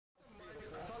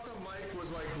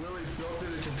is like literally built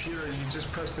into the computer. You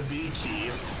just press the V key.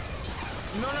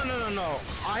 No.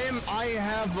 I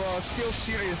have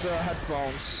SteelSeries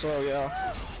headphones, so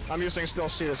yeah. I'm using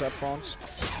SteelSeries headphones.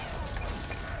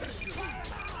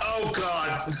 Oh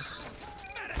god.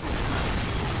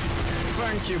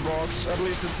 Thank you, box. At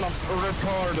least it's not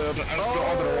retarded as the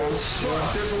other ones.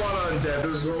 Fuck, there's a lot of undead.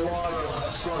 There's a lot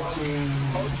of fucking...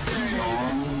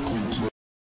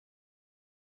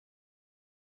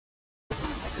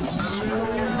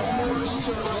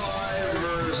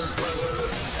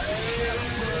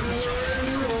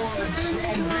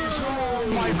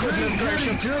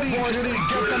 Goody, Boys, get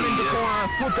them in the corner,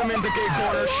 put them in the gay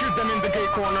corner, shoot them in the gay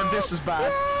corner. This is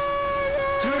bad.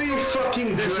 Goody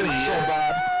fucking This goody. is so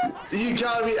bad. You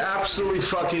gotta be absolutely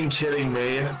fucking kidding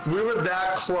me. We were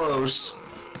that close.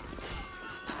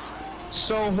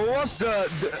 So who was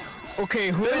okay,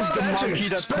 who is the monkey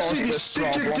that caused especially if you this stick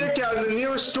problem? your dick out in the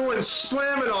nearest door and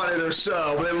slam it on it or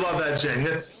so. They love that jing.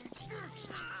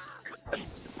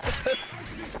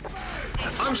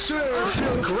 I'm sure it would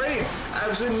feel great,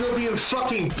 as in you'll be in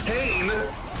fucking pain.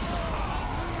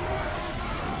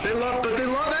 But they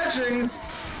love edging.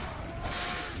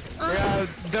 Yeah,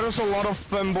 there's a lot of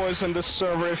femboys in this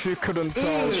server if you couldn't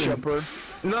tell, Shepard.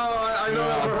 No, I know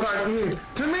that for a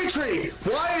fact. Dimitri,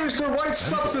 why is there white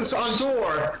substance on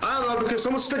door? I don't know, because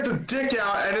someone stick the dick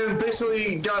out and then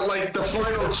basically got like the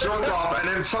final junk off and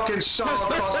then fucking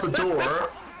shot across the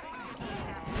door.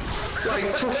 Like,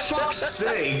 for fuck's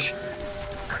sake.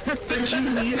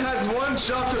 You had one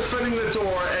job defending the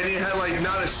door, and you had like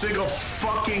not a single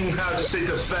fucking, how to say,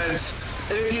 defense.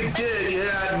 And if you did, you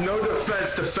had no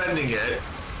defense defending it.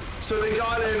 So they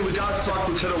got in, we got fucked,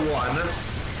 we could have won.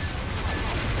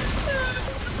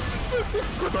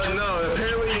 But no,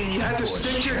 apparently you had to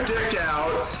stick your dick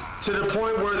out to the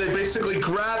point where they basically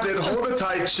grabbed it, hold it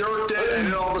tight, jerked it, and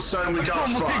then all of a sudden we got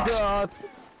fucked. Oh my god.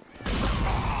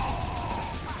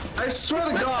 I swear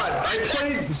to God, I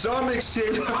played Zombie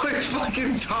Escape how many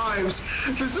fucking times?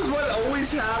 This is what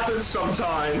always happens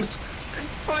sometimes.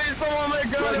 Please, someone make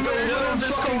God Like the of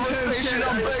this conversation.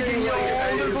 I'm begging you, a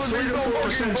 3 to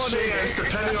 4% chance,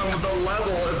 depending on the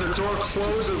level, if the door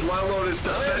closes, let alone is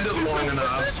defended long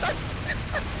enough.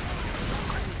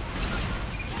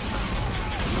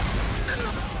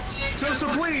 So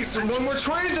please, when we're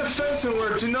trying to defend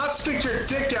somewhere, do not stick your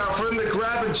dick out for them to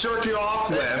grab and jerk you off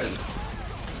with.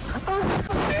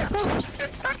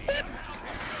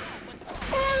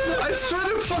 I swear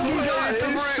to fucking God, it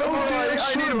is so damn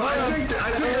true. I think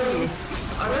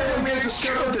I'm going to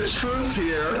discover the truth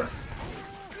here.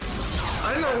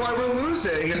 I know why we're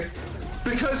losing.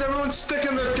 Because everyone's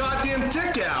sticking their goddamn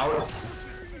dick out.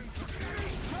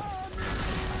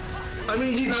 I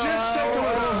mean, he just said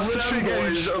something about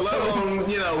femboys, let alone,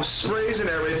 you know, sprays and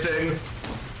everything.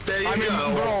 There you go. I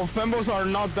mean, bro, fembos are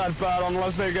not that bad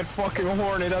unless they get fucking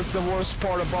horny. That's the worst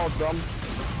part about them.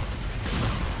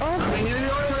 I mean, you're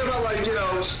talking about, like, you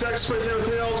know, sex sprays and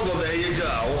everything else. Well, there you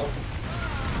go.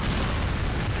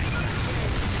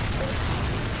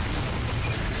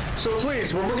 So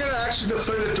please, when we're gonna actually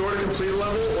defend the door to complete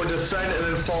level, or defend and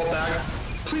then fall back,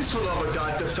 please, for the love of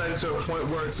God, defend to a point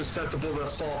where it's susceptible to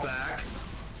fall back.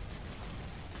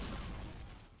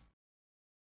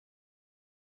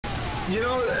 You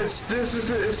know, it's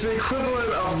the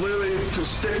equivalent of literally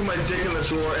sticking my dick in the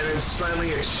drawer and then slamming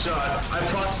it shut. I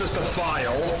processed a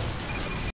file.